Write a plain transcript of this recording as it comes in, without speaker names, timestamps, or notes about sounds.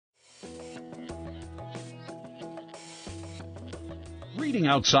Reading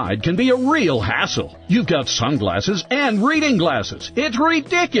outside can be a real hassle. You've got sunglasses and reading glasses. It's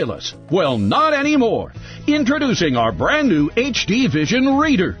ridiculous. Well, not anymore. Introducing our brand new HD Vision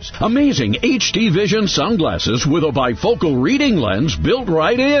readers. Amazing HD Vision sunglasses with a bifocal reading lens built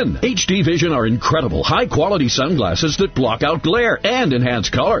right in. HD Vision are incredible high-quality sunglasses that block out glare and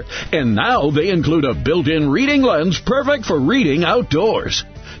enhance color. And now they include a built-in reading lens perfect for reading outdoors.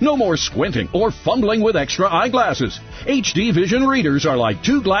 No more squinting or fumbling with extra eyeglasses. HD Vision readers are like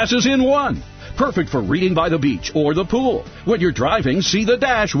two glasses in one. Perfect for reading by the beach or the pool. When you're driving, see the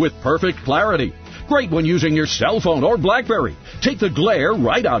dash with perfect clarity. Great when using your cell phone or BlackBerry. Take the glare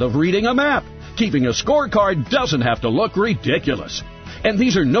right out of reading a map. Keeping a scorecard doesn't have to look ridiculous. And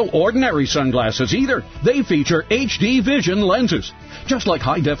these are no ordinary sunglasses either. They feature HD Vision lenses. Just like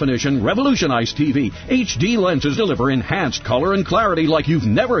high-definition, revolutionized TV, HD lenses deliver enhanced color and clarity like you've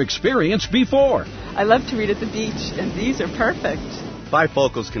never experienced before. I love to read at the beach, and these are perfect.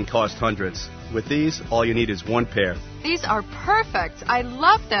 Bifocals can cost hundreds. With these, all you need is one pair. These are perfect. I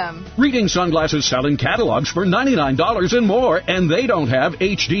love them. Reading sunglasses sell in catalogs for $99 and more, and they don't have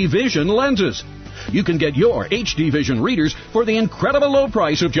HD Vision lenses. You can get your HD Vision readers for the incredible low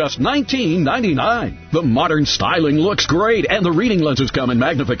price of just $19.99. The modern styling looks great, and the reading lenses come in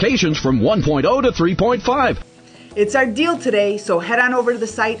magnifications from 1.0 to 3.5. It's our deal today, so head on over to the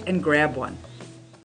site and grab one.